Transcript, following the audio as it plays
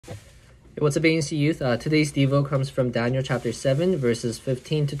Hey, what's up, ANC Youth? Today's Devo comes from Daniel chapter 7, verses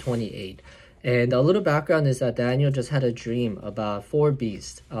 15 to 28. And a little background is that Daniel just had a dream about four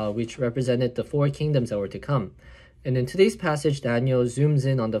beasts, which represented the four kingdoms that were to come. And in today's passage, Daniel zooms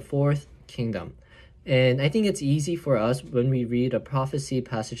in on the fourth kingdom. And I think it's easy for us when we read a prophecy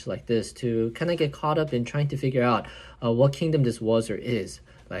passage like this to kind of get caught up in trying to figure out what kingdom this was or is.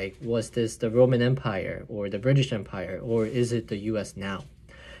 Like, was this the Roman Empire or the British Empire, or is it the US now?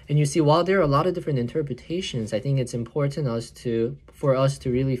 And you see, while there are a lot of different interpretations, I think it's important for us to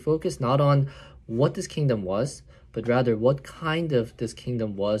really focus not on what this kingdom was, but rather what kind of this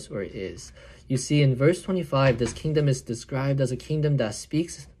kingdom was or is. You see, in verse 25, this kingdom is described as a kingdom that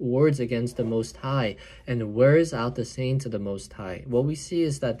speaks words against the Most High and wears out the saints of the Most High. What we see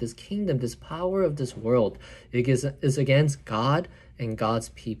is that this kingdom, this power of this world, is against God and God's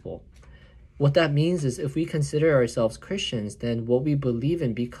people. What that means is if we consider ourselves Christians, then what we believe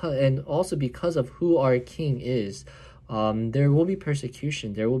in, and also because of who our king is, there will be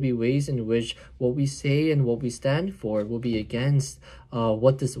persecution. There will be ways in which what we say and what we stand for will be against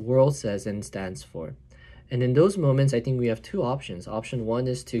what this world says and stands for. And in those moments, I think we have two options. Option one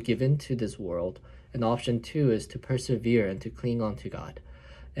is to give in to this world, and option two is to persevere and to cling on to God.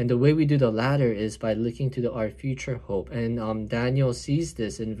 And the way we do the latter is by looking to our future hope. And Daniel sees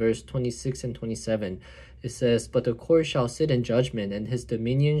this in verse 26 and 27. It says, "But the court shall sit in judgment, and his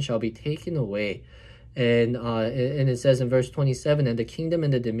dominion shall be taken away." And it says in verse 27, "And the kingdom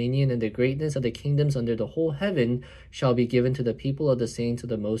and the dominion and the greatness of the kingdoms under the whole heaven shall be given to the people of the saints of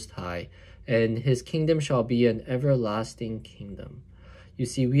the Most High. And his kingdom shall be an everlasting kingdom." You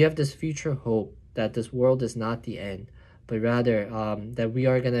see, we have this future hope that this world is not the end, but rather that we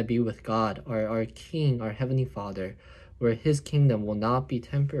are going to be with God, our King, our Heavenly Father, where his kingdom will not be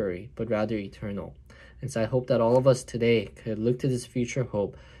temporary, but rather eternal. And so I hope that all of us today could look to this future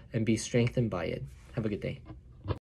hope and be strengthened by it. Have a good day.